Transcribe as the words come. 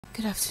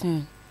Good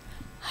afternoon.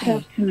 Hi. Good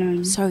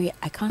afternoon. Sorry,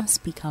 I can't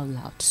speak out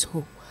loud,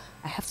 so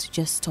I have to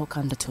just talk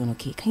undertone,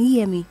 okay? Can you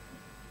hear me?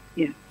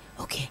 Yeah.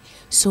 Okay.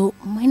 So,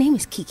 my name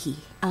is Kiki.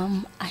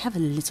 I have a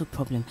little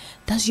problem.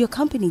 Does your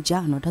company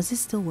Jan or does it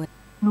still work?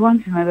 We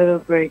want a little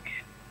break.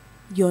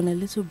 You're on a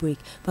little break,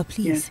 but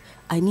please,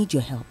 I need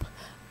your help.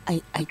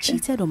 I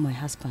cheated on my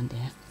husband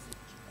there.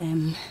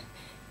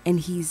 And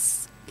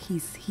he's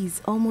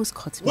almost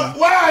caught me.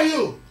 Where are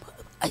you?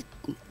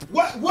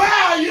 Where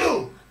are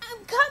you?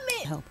 I'm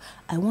coming. Help.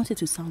 I wanted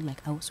to sound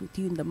like I was with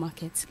you in the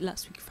market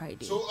last week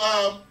Friday. So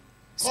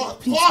So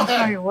please, call her.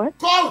 Sorry, what?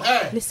 Call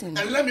her. Listen.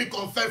 And let me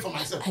confirm for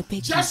myself. I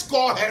beg Just you.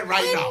 call her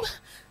right now.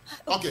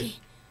 Okay.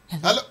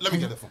 Hello. Let me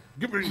get the phone.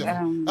 Give me the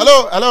phone.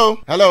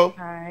 Hello.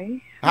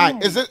 Hi. Hi.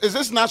 Is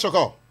this Naa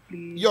ASHORKOR?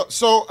 Please.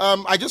 So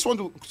I just want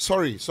to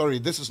sorry,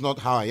 this is not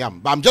how I am.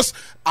 But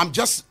I'm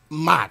just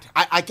mad.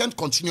 I can't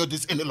continue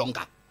this any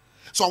longer.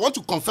 So I want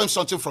to confirm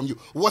something from you.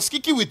 Was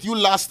Kiki with you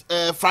last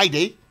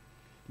Friday?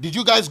 Did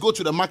you guys go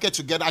to the market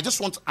together? I just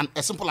want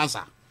a simple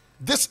answer.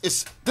 This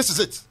is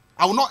it.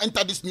 I will not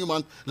enter this new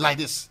month like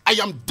this. I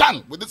am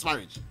done with this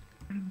marriage.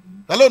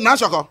 Hello, Naa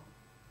ASHORKOR.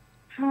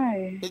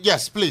 Hi.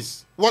 Yes,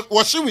 please.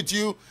 Was she with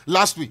you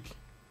last week?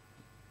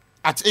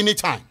 At any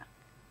time?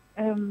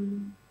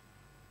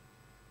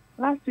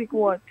 Last week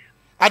what?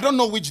 I don't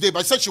know which day, but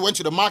I said she went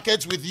to the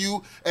market with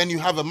you and you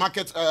have a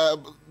market.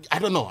 I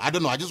don't know. I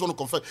just want to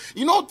confirm.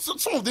 You know,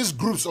 some of these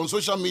groups on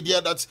social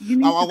media that You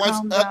need our to wives.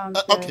 calm down,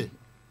 sir. Okay,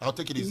 I'll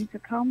take it You easy. need to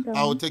calm down.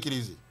 I will take it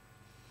easy.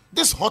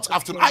 This hot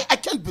afternoon, I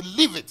can't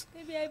believe it.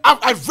 Baby,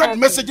 I've read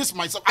messages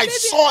myself. I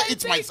saw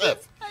it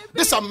myself.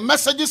 These are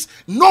messages.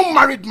 No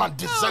married man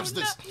deserves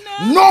this.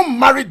 No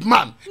married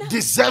man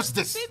deserves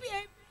this.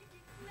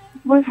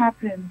 What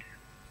happened?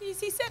 He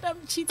said I'm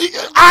cheating.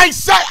 I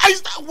said,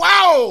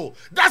 wow,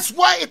 that's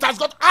why it has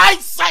got. I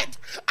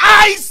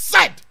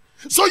said.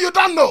 So you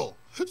don't know.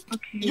 Okay.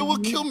 You will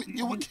kill me.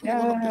 You will kill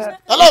me. One of these.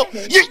 Hello.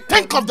 Okay. You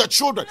think of the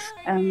children.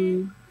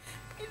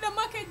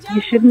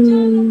 You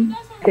shouldn't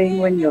say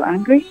when you're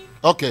angry.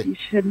 Okay. You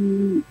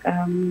shouldn't.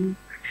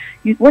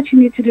 What you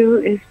need to do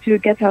is to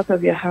get out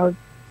of your house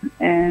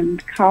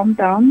and calm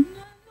down.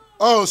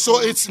 Oh, so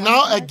it's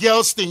now a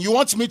girl's thing. You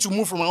want me to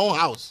move from my own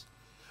house?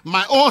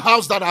 My own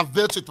house that I've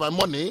built with my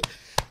money.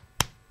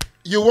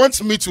 You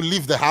want me to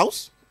leave the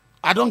house?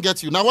 I don't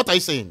get you. Now, what are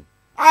you saying?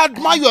 I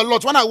admire you a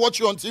lot. When I watch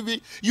you on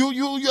TV,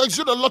 you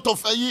exude a lot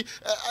of...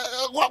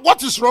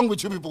 what is wrong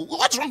with you people?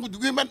 What's wrong with the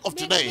women of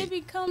today?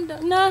 Baby, calm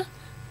down. Nah.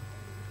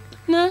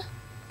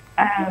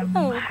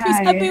 Oh, Hi,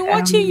 please, I've been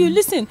watching you.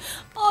 Listen,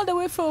 all the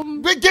way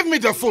from... Give me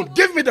the phone.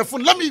 Give me the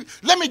phone. Let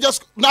me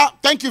just... Now,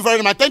 thank you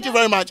very much. Thank you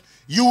very much.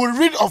 You will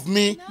read of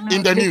me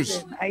in the news.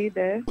 Listen, are you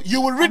there?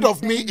 You will read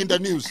of me in the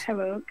news.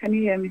 Hello, can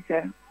you hear me,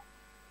 sir?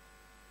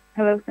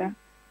 Hello, sir.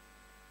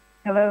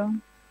 Hello.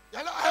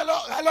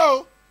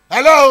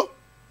 Hello.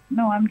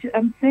 No, I'm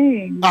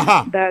saying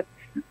that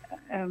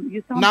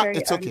you sound Now very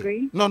it's okay.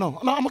 angry. No,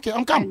 I'm okay.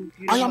 I'm calm. And,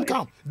 you I know, am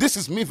calm. This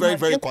is me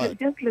very quiet.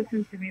 Just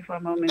listen to me for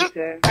a moment,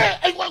 sir.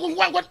 Hey, where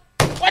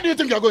do you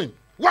think you're going?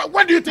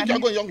 Where do you think you're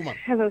going, young woman?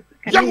 Hello,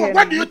 can Young you woman, hear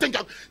where me? do you think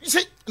you're... You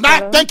see,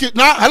 thank you.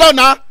 Hello,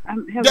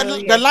 Hello,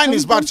 The yes. line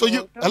is bad. Don't So you...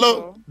 go, don't Hello?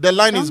 go. The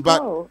line Don't is bad.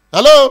 go.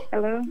 Hello?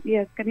 Hello,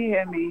 yes, can you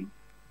hear me?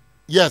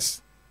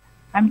 Yes.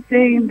 I'm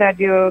saying that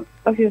you're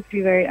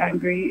obviously very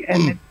angry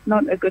and it's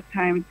not a good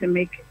time to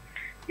make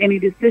any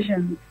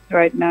decisions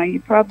right now. You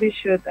probably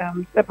should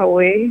step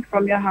away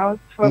from your house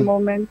for a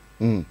moment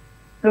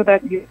so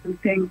that you can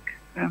think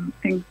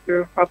things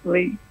through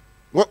properly.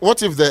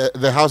 What if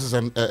the house is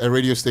a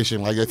radio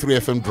station, like a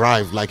 3FM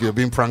drive, like you're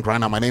being pranked right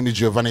now? My name is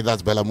Giovanni,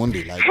 that's Bella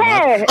Mundi. Like,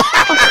 Hey!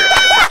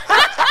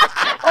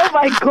 Oh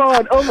my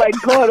God! Oh my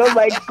God! Oh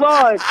my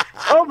God!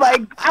 Oh my!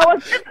 I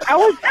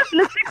was just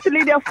listening to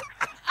Lydia.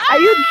 Are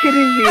you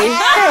kidding me?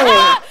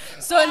 Hey!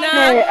 So now,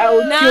 Hey, I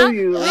will kill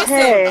you.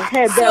 Listen,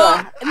 Hey,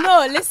 Bella.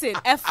 No, listen.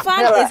 A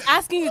fan Bella. is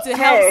asking you to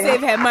help Hey.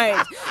 save her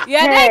mind. You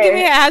are not Hey.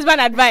 giving her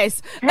husband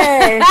advice.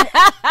 Hey!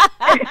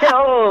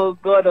 Oh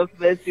God of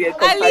mercy! and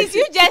At least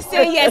you just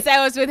say yes.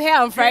 I was with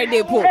her on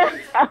Friday, Paul.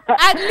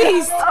 At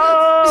least.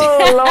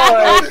 Oh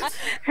Lord!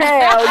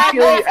 Hey, I'll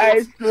kill you!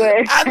 I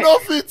swear. I know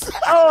it.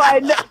 Oh, I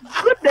know.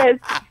 Goodness.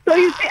 So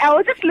you see, I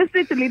was just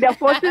listening to Lydia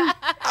Force's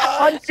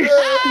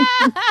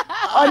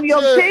on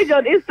your page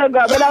on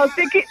Instagram, and I was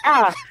thinking,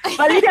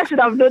 but Lydia should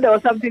have known there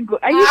was something good.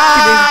 Are you kidding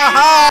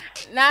me?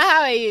 Now,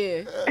 how are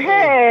you?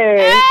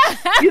 Hey,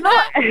 you know,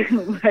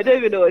 I don't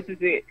even know what to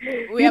say.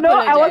 We you know,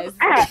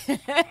 apologize.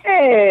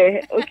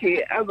 Hey,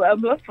 okay,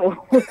 I'm not for.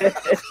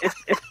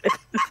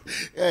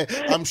 Yeah,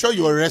 I'm sure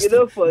you are resting.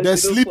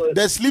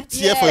 The sleep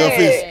tear for your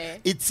face.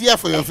 It's here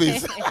for your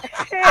face.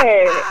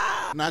 Hey,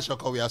 Naa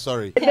ASHORKOR, we are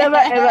sorry. never,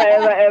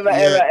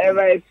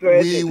 ever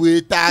experience. We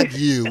will tag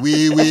you.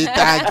 We will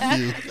tag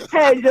you.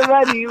 Hey,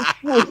 Giovanni, you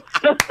fool.